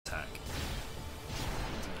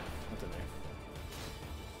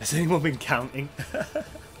Has anyone been counting?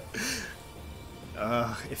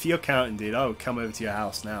 If you're counting, dude, I will come over to your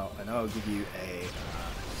house now, and I'll give you a...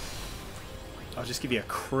 I'll just give you a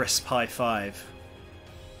crisp high five.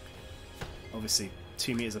 Obviously,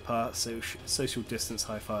 2 meters apart, social distance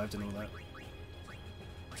high fived and all that.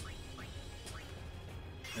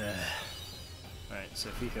 Alright, so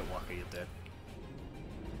if you hit Waka, you're dead.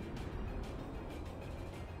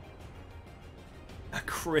 A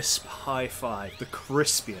crisp high five. The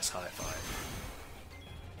crispiest high five.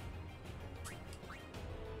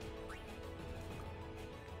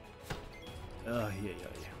 Oh, yeah.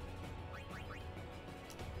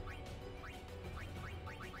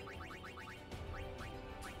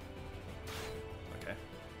 Okay.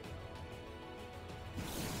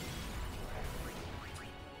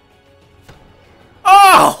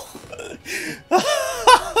 Oh!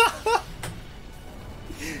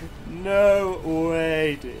 No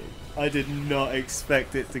way, dude. I did not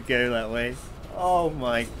expect it to go that way. Oh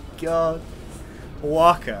my god.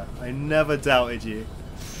 Waka, I never doubted you.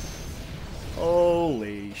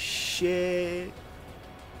 Holy shit.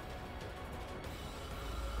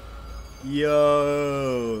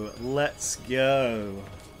 Yo, let's go.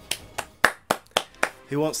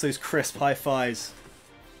 Who wants those crisp high fives?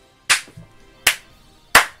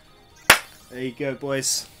 There you go,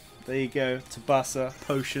 boys. There you go. Tabasa,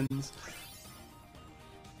 potions.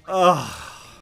 Oh.